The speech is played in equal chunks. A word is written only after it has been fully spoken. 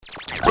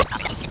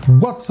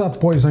What's up,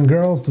 boys and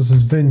girls? This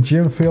is Vin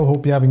Jimfield.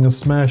 Hope you're having a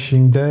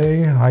smashing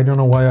day. I don't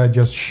know why I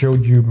just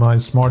showed you my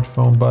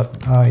smartphone, but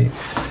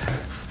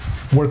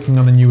working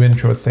on a new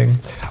intro thing.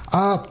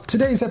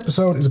 Today's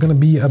episode is going to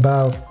be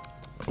about,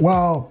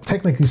 well,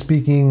 technically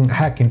speaking,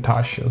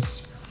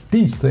 Hackintoshes.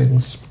 These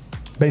things,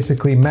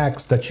 basically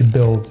Macs that you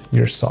build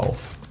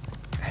yourself.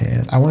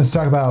 And I wanted to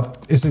talk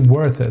about, is it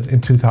worth it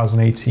in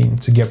 2018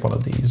 to get one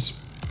of these?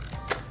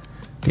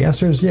 The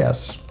answer is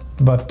yes,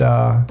 but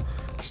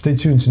stay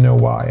tuned to know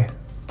why.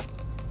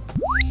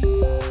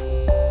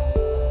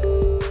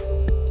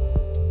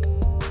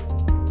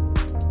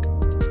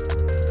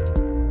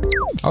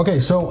 Okay,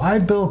 so I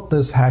built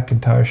this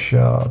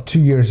Hackintosh 2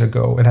 years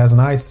ago. It has an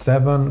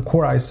i7,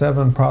 Core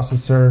i7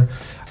 processor,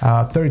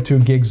 32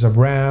 gigs of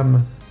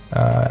RAM,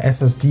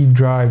 SSD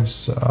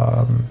drives,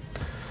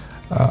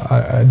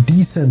 a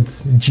decent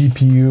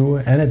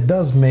GPU, and it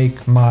does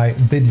make my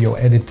video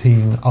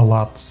editing a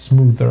lot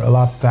smoother, a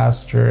lot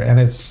faster, and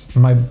it's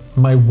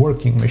my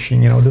working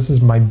machine. You know, this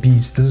is my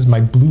beast. This is my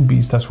blue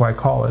beast. That's why I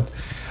call it.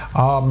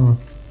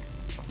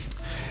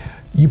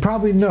 You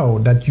probably know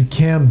that you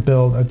can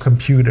build a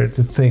computer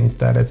to think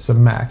that it's a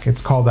Mac.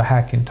 It's called a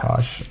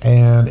Hackintosh,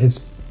 and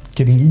it's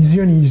getting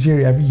easier and easier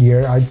every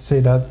year. I'd say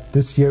that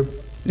this year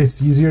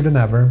it's easier than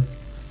ever.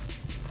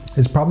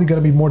 It's probably going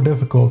to be more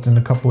difficult in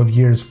a couple of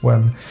years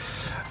when,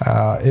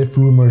 if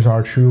rumors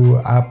are true,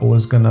 Apple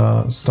is going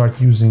to start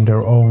using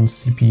their own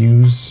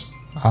CPUs.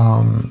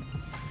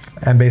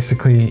 And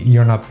basically,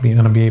 you're not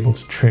going to be able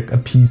to trick a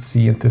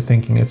PC into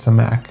thinking it's a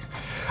Mac.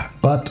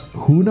 But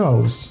who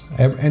knows?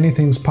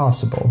 Anything's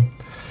possible.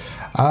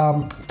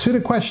 To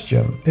the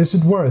question, is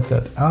it worth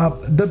it?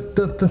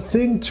 The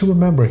thing to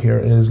remember here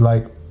is,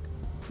 like,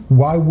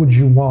 why would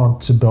you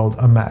want to build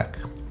a Mac?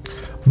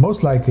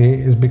 Most likely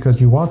is because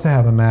you want to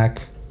have a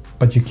Mac,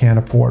 but you can't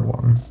afford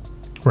one,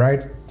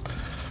 right?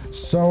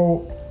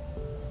 So,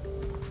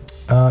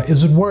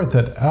 is it worth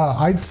it?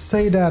 I'd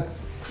say that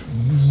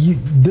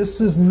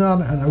this is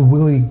not a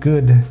really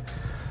good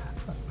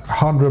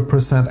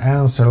 100%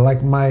 answer.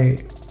 Like, my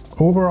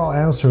overall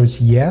answer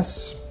is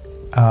yes.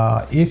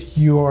 If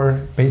you're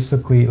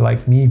basically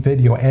like me,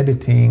 video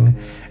editing,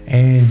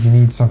 and you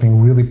need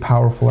something really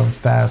powerful and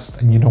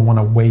fast, and you don't want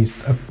to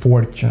waste a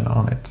fortune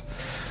on it.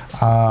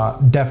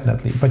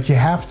 Definitely, but you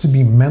have to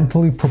be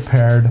mentally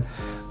prepared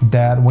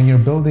that when you're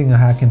building a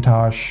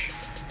Hackintosh,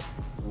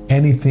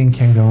 anything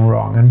can go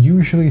wrong, and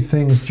usually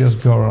things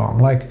just go wrong.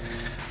 Like,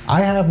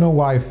 I have no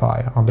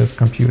Wi-Fi on this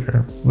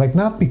computer, like,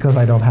 not because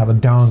I don't have a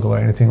dongle or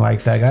anything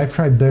like that. I've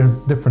tried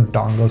different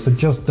dongles. It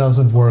just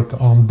doesn't work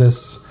on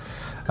this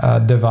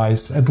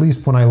device, at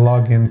least when I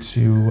log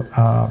into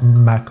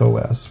Mac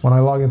OS. When I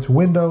log into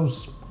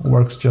Windows, it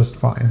works just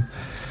fine.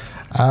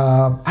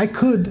 I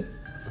could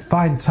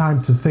find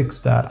time to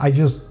fix that. I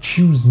just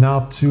choose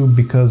not to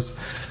because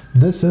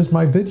this is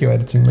my video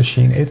editing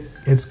machine.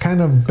 It's kind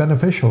of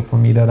beneficial for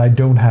me that I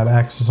don't have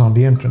access on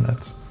the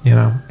internet, you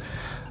know.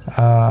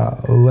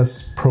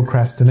 Less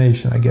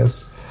procrastination, I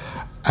guess.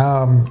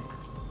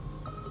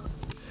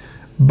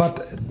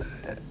 But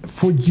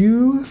for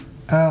you,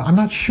 I'm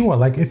not sure.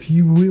 Like, if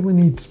you really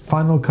need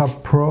Final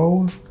Cut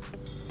Pro,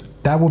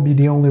 that would be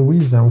the only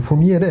reason. For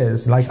me, it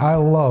is. Like, I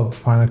love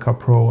Final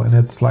Cut Pro, and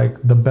it's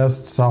like the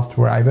best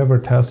software I've ever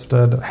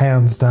tested,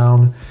 hands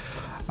down.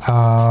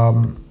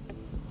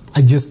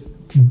 I just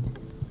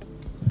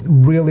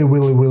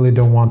really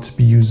don't want to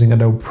be using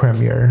Adobe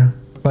Premiere.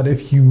 But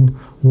if you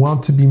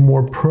want to be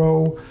more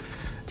pro,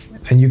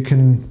 and you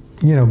can,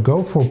 you know,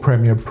 go for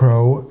Premiere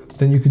Pro,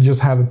 then you could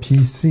just have a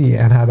PC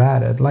and have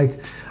at it. Like,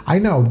 I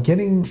know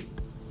getting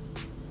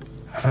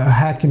a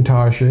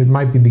Hackintosh, it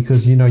might be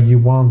because, you know, you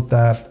want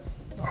that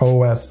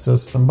OS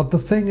system, but the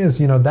thing is,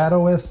 you know, that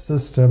OS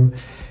system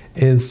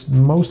is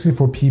mostly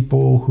for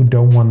people who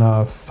don't want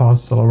to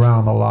fuzzle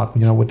around a lot,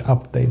 you know, with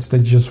updates. They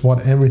just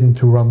want everything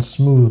to run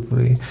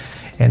smoothly.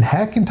 And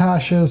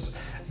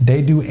Hackintoshes,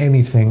 they do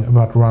anything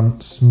but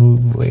run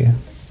smoothly.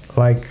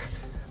 Like,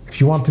 if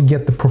you want to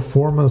get the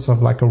performance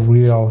of like a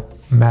real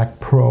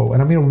Mac Pro,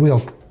 and I mean a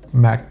real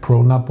Mac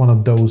Pro, not one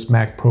of those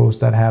Mac Pros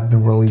that have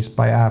been released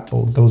by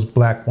Apple. Those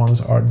black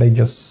ones they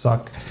just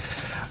suck.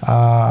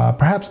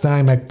 Perhaps the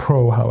iMac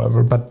Pro,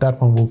 however, but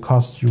that one will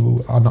cost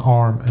you an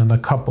arm and a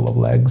couple of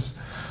legs.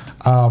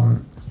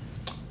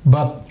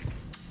 But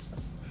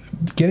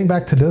getting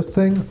back to this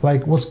thing,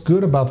 like, what's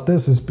good about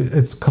this is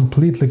it's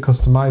completely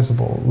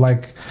customizable.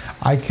 Like,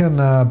 I can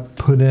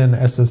put in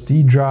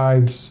SSD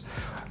drives,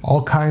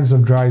 all kinds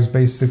of drives,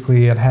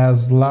 basically. It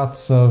has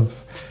lots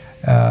of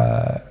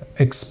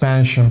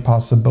expansion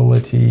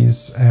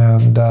possibilities,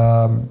 and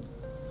a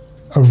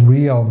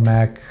real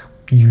Mac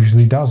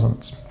usually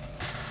doesn't.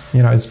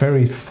 You know, it's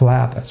very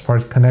flat as far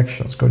as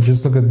connections go.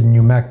 Just look at the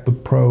new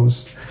MacBook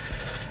Pros.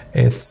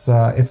 It's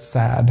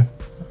sad,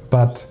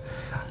 but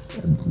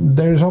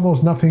there's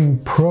almost nothing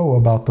pro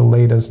about the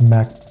latest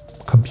Mac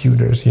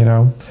computers, you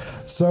know.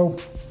 So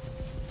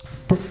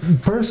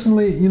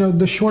personally, you know,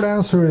 the short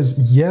answer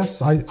is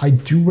yes, I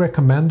do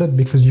recommend it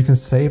because you can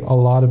save a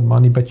lot of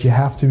money, but you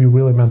have to be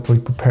really mentally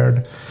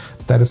prepared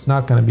that it's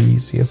not going to be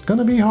easy. It's going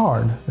to be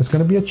hard. It's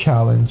going to be a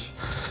challenge.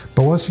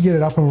 But once you get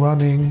it up and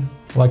running,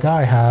 like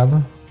I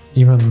have,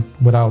 even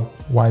without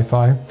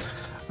Wi-Fi,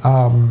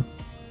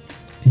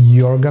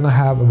 you're going to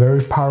have a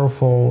very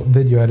powerful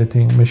video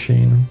editing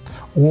machine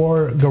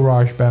or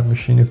GarageBand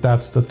machine if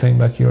that's the thing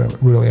that you're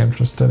really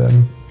interested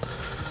in.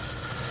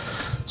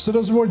 So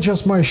those were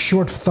just my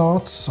short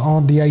thoughts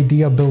on the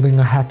idea of building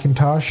a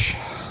Hackintosh.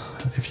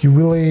 If you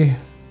really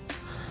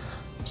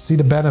see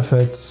the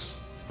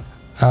benefits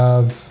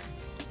of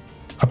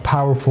a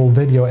powerful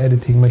video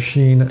editing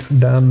machine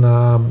than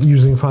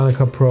using Final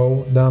Cut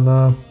Pro, then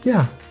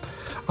yeah,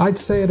 I'd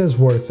say it is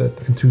worth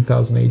it in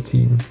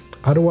 2018.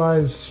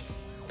 Otherwise,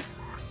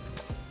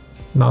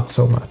 not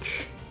so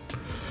much.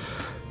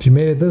 If you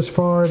made it this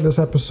far in this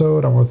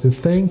episode, I want to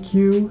thank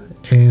you,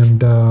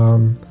 and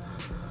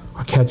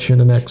I'll catch you in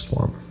the next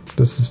one.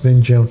 This is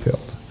Vin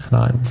Gemfield, and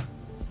I'm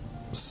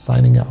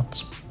signing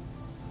out.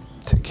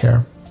 Take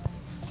care.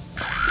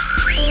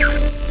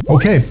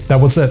 Okay, that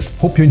was it.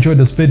 Hope you enjoyed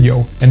this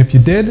video. And if you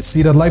did,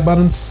 see that like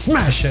button,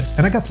 smash it!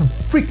 And I got some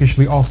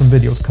freakishly awesome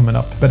videos coming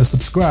up. Better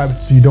subscribe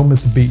so you don't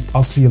miss a beat.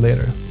 I'll see you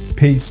later.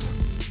 Peace.